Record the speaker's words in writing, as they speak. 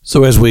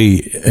So as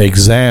we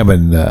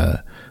examine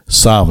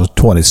Psalm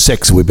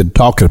 26, we've been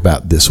talking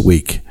about this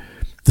week,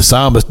 the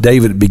psalmist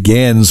David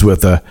begins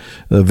with a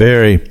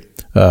very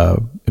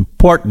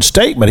important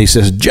statement. He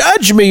says,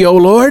 "Judge me, O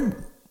Lord.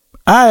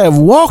 I have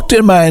walked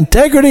in my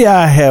integrity.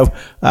 I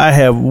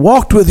have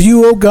walked with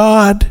you, O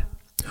God.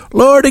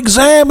 Lord,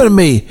 examine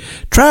me.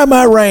 Try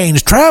my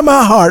reins. Try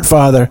my heart,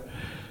 Father.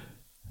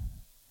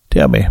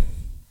 Tell me,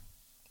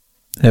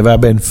 have I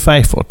been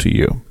faithful to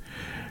you?"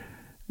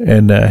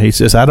 And he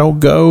says, I don't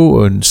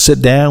go and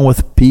sit down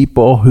with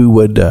people who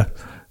would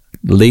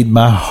lead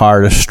my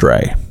heart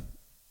astray.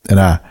 And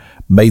I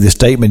made the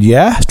statement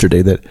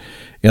yesterday that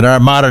in our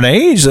modern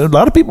age, a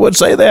lot of people would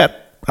say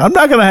that. I'm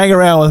not going to hang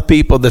around with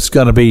people that's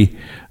going to be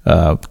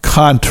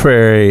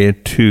contrary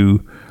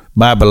to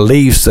my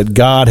beliefs that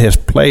God has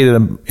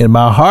placed in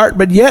my heart,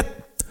 but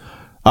yet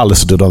I'll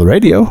listen to it on the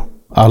radio.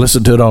 I'll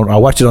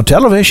watch it on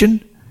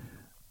television.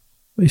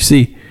 You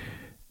see,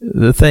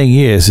 the thing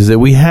is that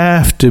we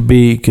have to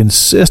be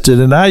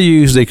consistent, and I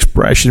use the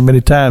expression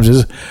many times,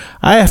 is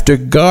I have to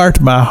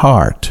guard my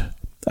heart.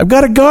 I've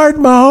got to guard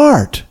my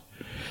heart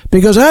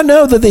because I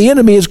know that the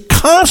enemy is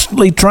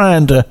constantly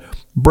trying to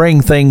bring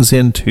things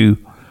into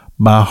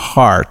my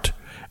heart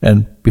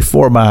and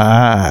before my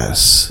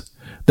eyes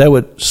that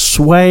would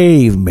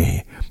sway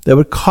me, that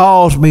would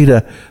cause me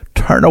to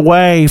turn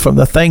away from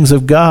the things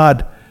of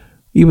God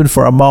even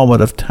for a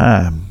moment of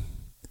time.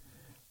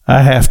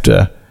 I have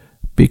to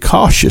be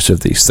cautious of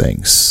these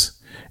things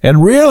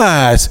and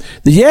realize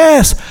that,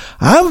 yes,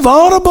 I'm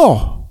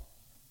vulnerable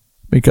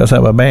because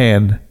I'm a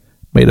man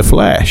made of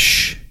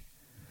flesh,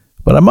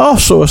 but I'm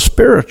also a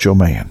spiritual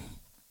man.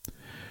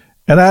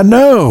 And I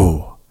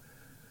know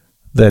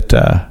that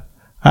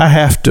I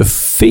have to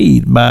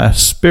feed my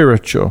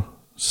spiritual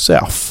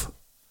self,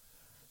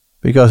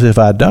 because if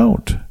I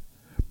don't,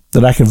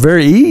 then I can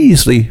very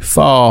easily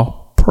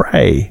fall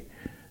prey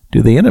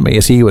to the enemy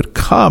as he would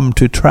come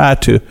to try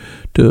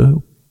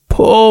to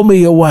pull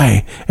me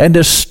away and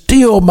to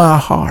steal my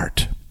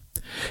heart.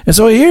 And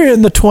so here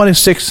in the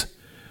 26th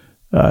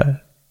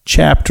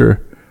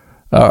chapter,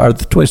 or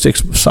the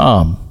 26th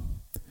Psalm,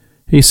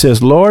 he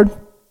says, Lord,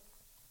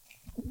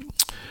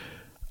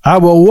 I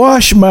will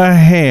wash my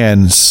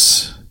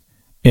hands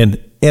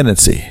in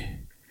enmity,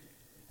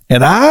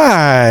 and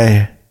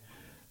I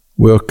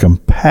will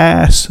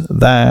compass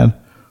thine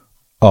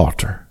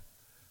altar.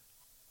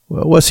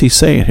 Well, what's he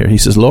saying here? He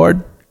says,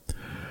 Lord,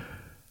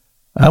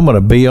 I'm going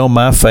to be on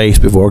my face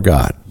before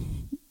God,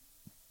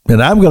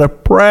 and I'm going to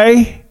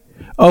pray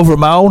over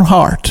my own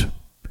heart,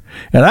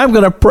 and I'm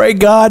going to pray,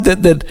 God,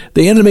 that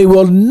the enemy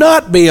will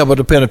not be able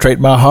to penetrate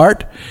my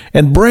heart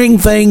and bring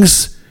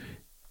things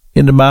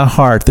into my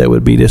heart that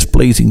would be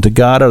displeasing to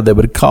God, or that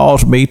would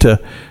cause me to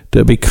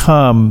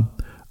become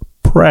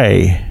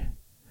prey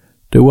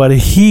to what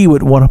he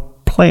would want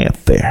to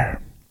plant there.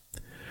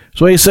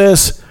 So he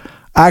says,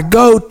 I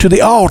go to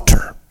the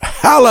altar.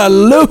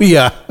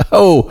 Hallelujah.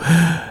 Oh,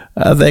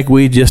 I think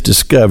we just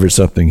discovered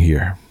something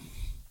here.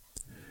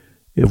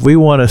 If we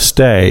want to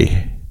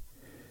stay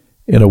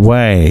in a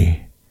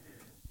way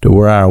to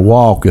where our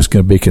walk is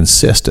going to be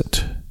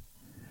consistent,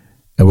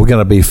 and we're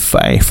going to be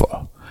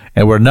faithful,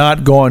 and we're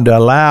not going to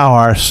allow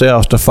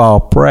ourselves to fall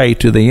prey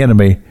to the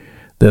enemy,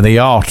 then the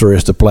altar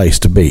is the place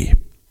to be.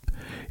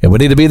 And we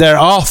need to be there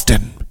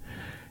often.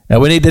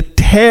 And we need to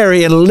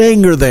tarry and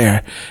linger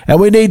there. And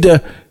we need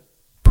to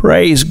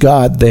praise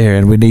God there.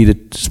 And we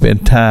need to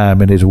spend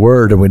time in his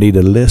word. And we need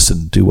to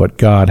listen to what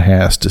God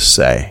has to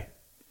say,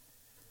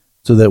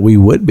 so that we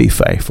would be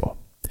faithful.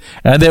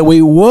 And that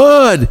we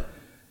would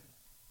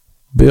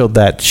build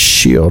that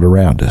shield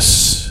around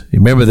us. You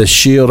remember the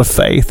shield of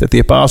faith that the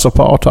Apostle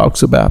Paul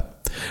talks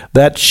about?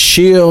 That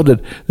shield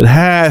that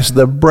has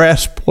the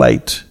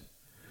breastplate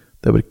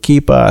that would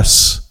keep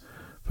us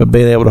from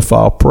being able to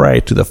fall prey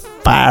to the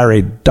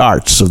fiery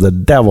darts of the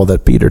devil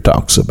that Peter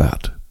talks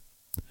about.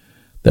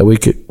 That we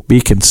could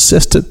be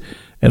consistent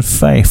and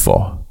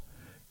faithful,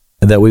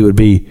 and that we would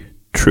be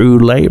true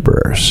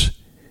laborers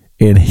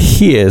in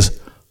his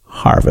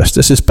harvest.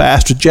 This is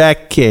Pastor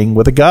Jack King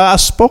with the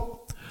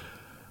gospel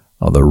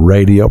on the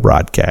radio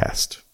broadcast.